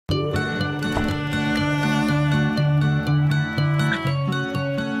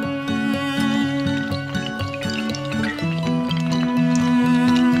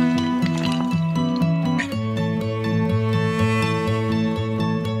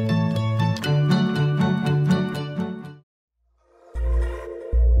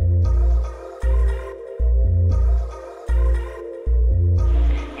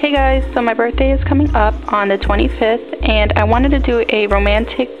guys, so my birthday is coming up on the 25th and I wanted to do a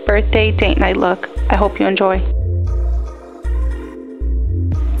romantic birthday date night look. I hope you enjoy.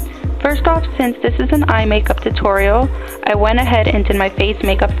 First off, since this is an eye makeup tutorial, I went ahead and did my face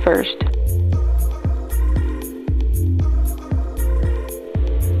makeup first.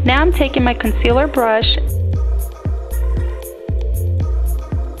 Now I'm taking my concealer brush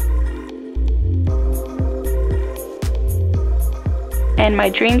and my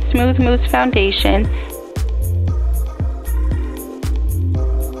Dream Smooth Mousse foundation,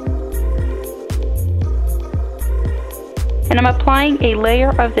 and I'm applying a layer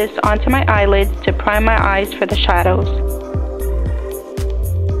of this onto my eyelids to prime my eyes for the shadows.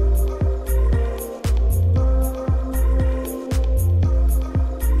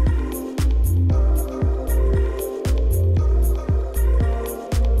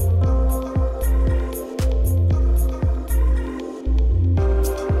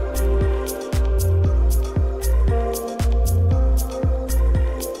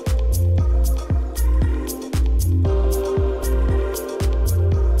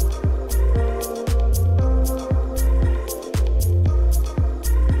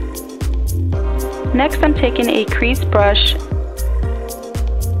 Next, I'm taking a crease brush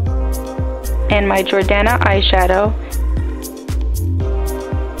and my Jordana eyeshadow,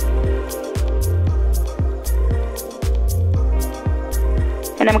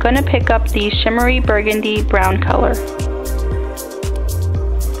 and I'm going to pick up the shimmery burgundy brown color.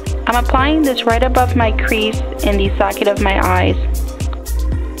 I'm applying this right above my crease in the socket of my eyes.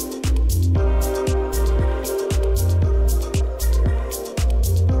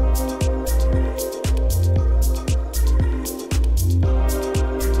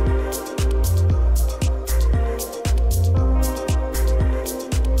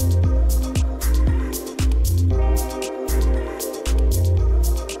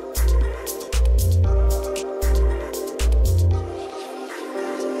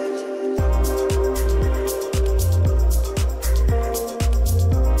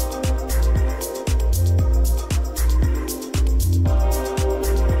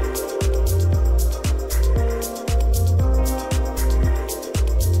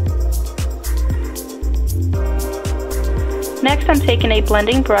 Next, I'm taking a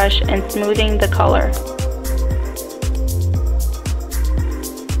blending brush and smoothing the color.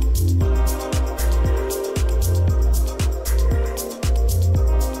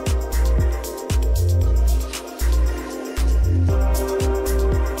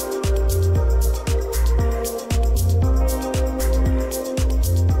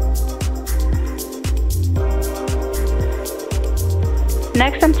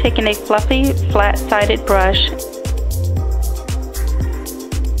 Next, I'm taking a fluffy, flat-sided brush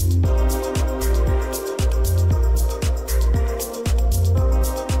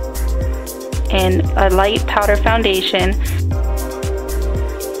and a light powder foundation.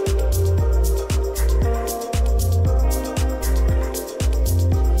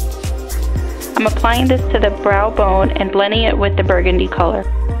 I'm applying this to the brow bone and blending it with the burgundy color.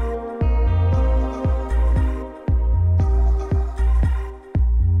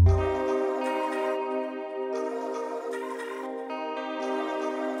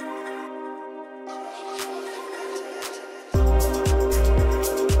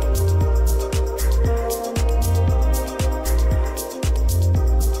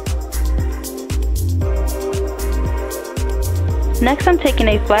 Next, I'm taking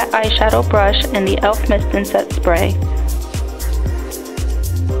a flat eyeshadow brush and the e.l.f. Mist and Set Spray.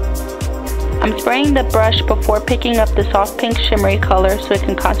 I'm spraying the brush before picking up the soft pink shimmery color so it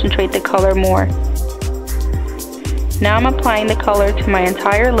can concentrate the color more. Now I'm applying the color to my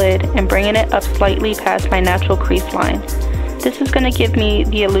entire lid and bringing it up slightly past my natural crease line. This is going to give me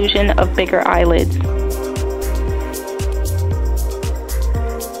the illusion of bigger eyelids.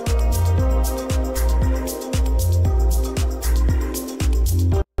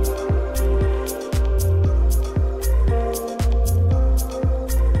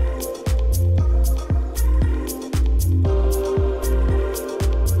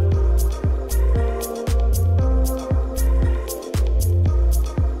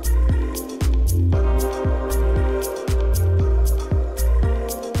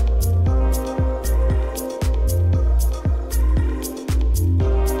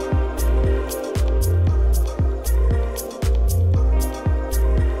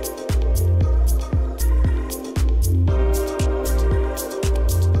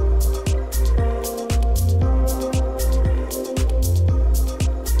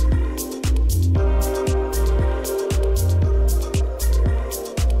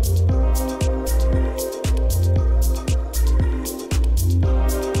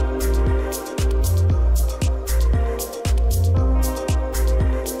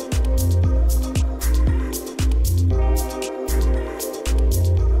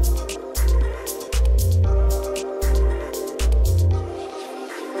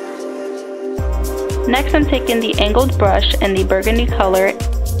 Next, I'm taking the angled brush and the burgundy color,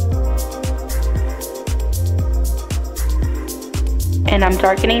 and I'm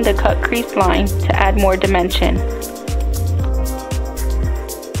darkening the cut crease line to add more dimension.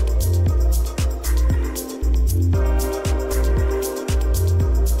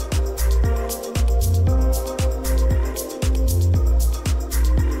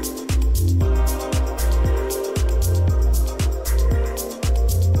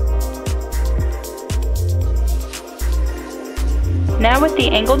 Now with the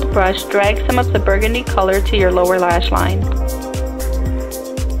angled brush, drag some of the burgundy color to your lower lash line.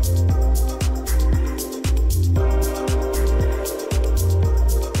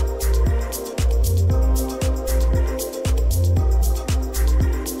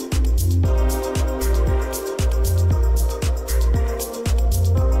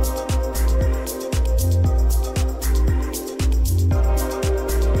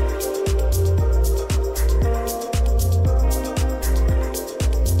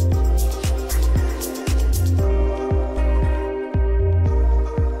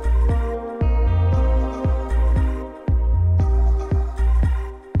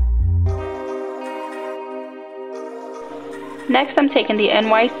 Next, I'm taking the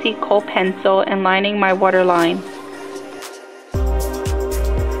NYC Kohl pencil and lining my waterline.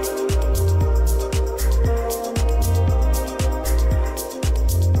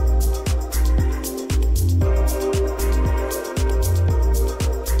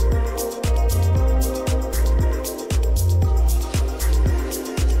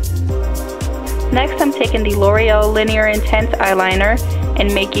 Next, I'm taking the L'Oreal Linear Intense eyeliner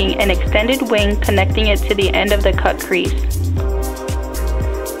and making an extended wing, connecting it to the end of the cut crease.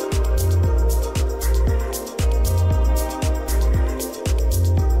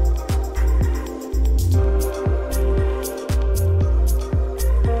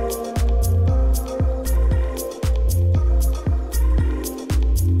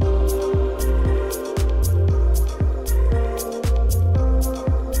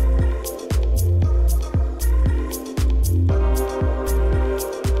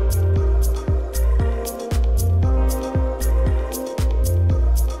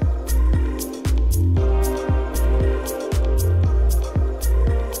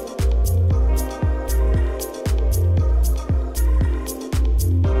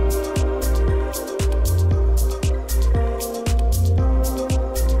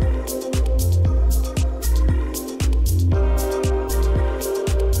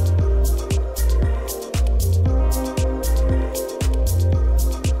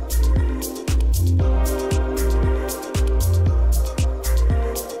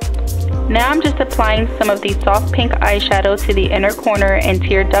 Now I'm just applying some of the soft pink eyeshadow to the inner corner and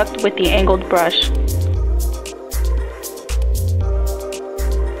tear duct with the angled brush.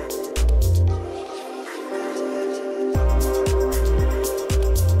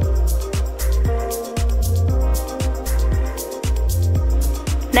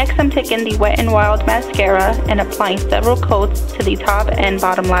 Next, I'm taking the Wet n Wild mascara and applying several coats to the top and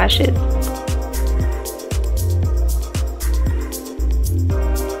bottom lashes.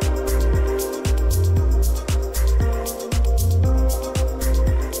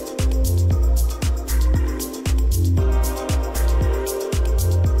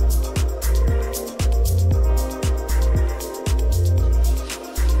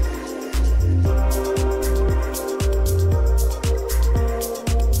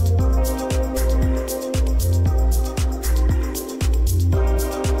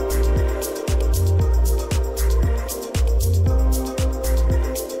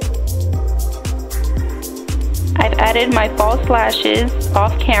 I've added my false lashes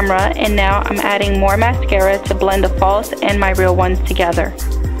off camera, and now I'm adding more mascara to blend the false and my real ones together.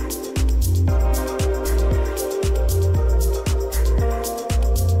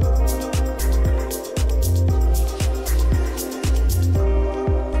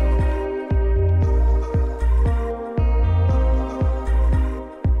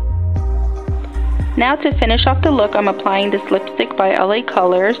 Now to finish off the look, I'm applying this lipstick by LA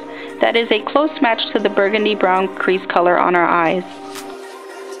Colors that is a close match to the burgundy brown crease color on our eyes.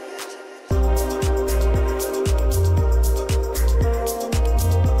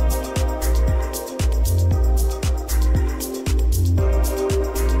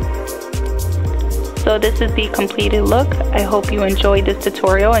 So this is the completed look. I hope you enjoyed this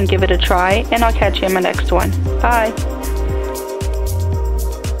tutorial and give it a try, and I'll catch you in my next one. Bye!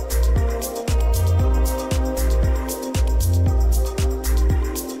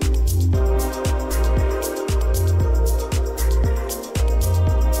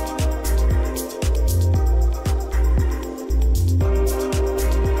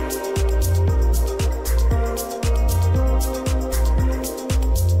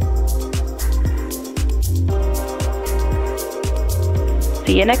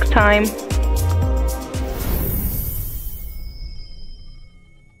 See you next time.